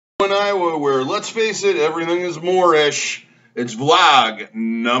In Iowa, where, let's face it, everything is Moorish, it's vlog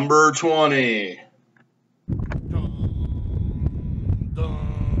number 20.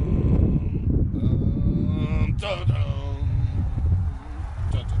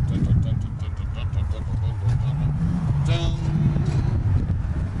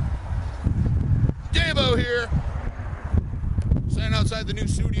 DaVo here, standing outside the new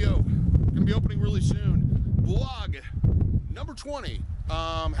studio. Gonna be opening really soon. Vlog number 20.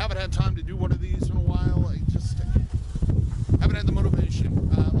 Haven't had time to do one of these in a while. I just haven't had the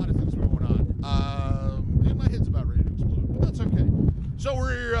motivation. A lot of things going on. And my head's about ready to explode, but that's okay. So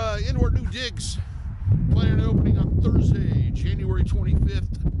we're into our new digs. Planning on opening on Thursday, January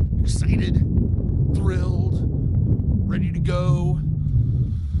 25th. Excited, thrilled, ready to go.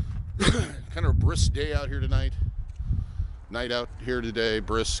 Kind of a brisk day out here tonight. Night out here today,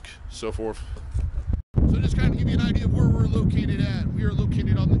 brisk, so forth. So just kind of give you an idea of where we're located at. We are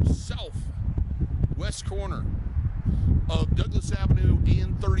located on the southwest corner of Douglas Avenue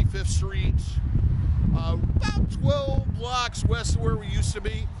and 35th Street. About 12 blocks west of where we used to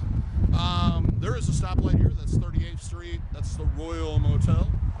be. There is a stoplight here. That's 38th Street. That's the Royal Motel.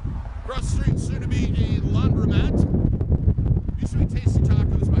 Across the street, soon to be a laundromat. Used to be Tasty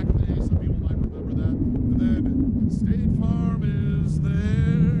Tacos back in the day. Some people might remember that. And then State Farm is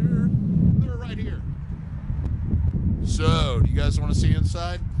there. They're right here. So, do you guys want to see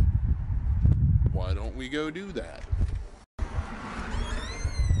inside? Why don't we go do that?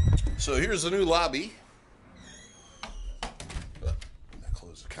 So here's the new lobby. That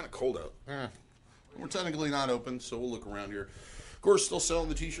closed. It's kind of cold out. We're technically not open, so we'll look around here. Of course, still selling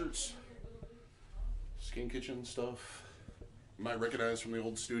the t-shirts. Skin Kitchen stuff. You might recognize from the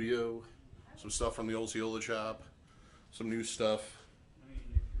old studio. Some stuff from the old Ciola shop. Some new stuff.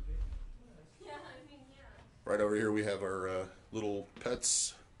 Right over here we have our little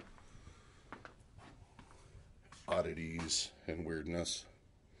pets. Oddities and weirdness.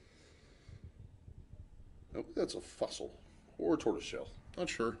 Oh, that's a fossil. Or a tortoiseshell. Not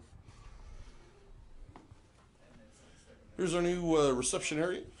sure. Here's our new reception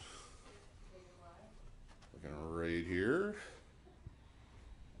area. Looking right here.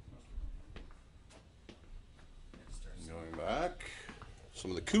 Going back.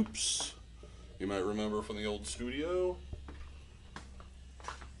 Some of the coops you might remember from the old studio.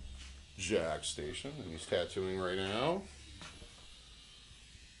 Jack station, and he's tattooing right now.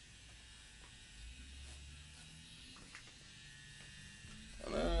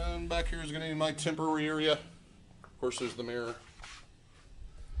 And then back here is going to be my temporary area. Of course, there's the mirror.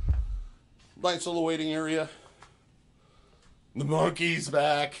 Nice little waiting area. The monkey's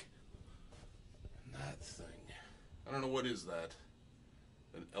back. And that thing. I don't know, what is that?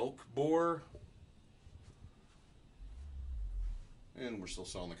 An elk boar? And we're still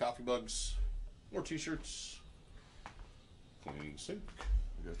selling the coffee mugs. More t-shirts. Cleaning sink.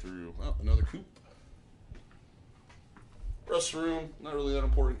 We go through, well, another coop. Restroom, not really that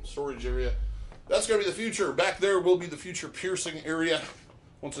important. Storage area. That's going to be the future. Back there will be the future piercing area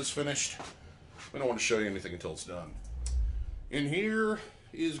once it's finished. We don't want to show you anything until it's done. In here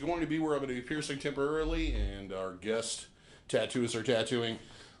is going to be where I'm going to be piercing temporarily, and our guest tattooists are tattooing.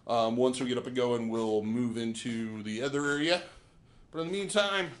 Once we get up and going, we'll move into the other area. But in the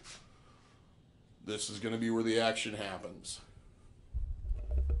meantime, this is going to be where the action happens.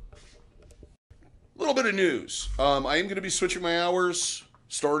 A little bit of news. I am going to be switching my hours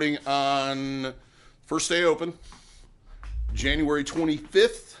starting on first day open, January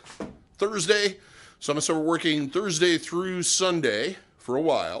 25th, Thursday. So I'm going to start working Thursday through Sunday for a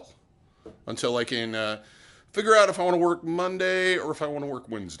while until I can figure out if I want to work Monday or if I want to work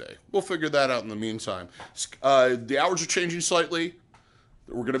Wednesday. We'll figure that out in the meantime. The hours are changing slightly.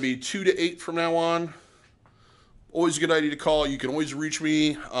 We're going to be 2 to 8 from now on. Always a good idea to call. You can always reach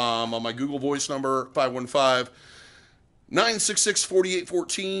me on my Google Voice number,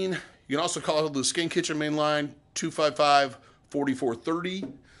 515-966-4814. You can also call the Skin Kitchen main line,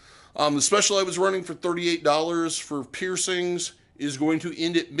 255-4430. The special I was running for $38 for piercings is going to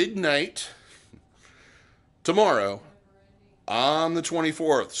end at midnight tomorrow on the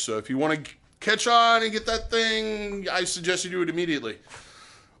 24th. So if you want to catch on and get that thing, I suggest you do it immediately.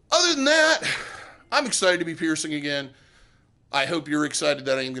 Other than that, I'm excited to be piercing again. I hope you're excited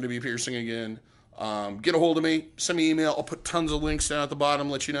that I am going to be piercing again. Get a hold of me. Send me an email. I'll put tons of links down at the bottom,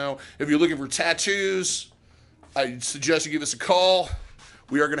 let you know. If you're looking for tattoos, I suggest you give us a call.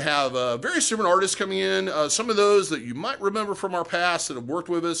 We are going to have various different artists coming in. Some of those that you might remember from our past that have worked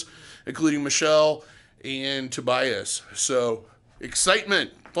with us, including Michelle and Tobias. So,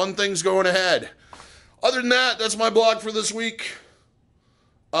 excitement. Fun things going ahead. Other than that, that's my blog for this week.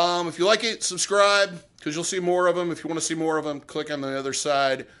 If you like it, subscribe, because you'll see more of them. If you want to see more of them, click on the other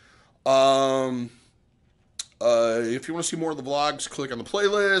side. If you want to see more of the vlogs, click on the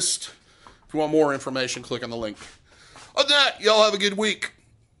playlist. If you want more information, click on the link. Other than that, y'all have a good week.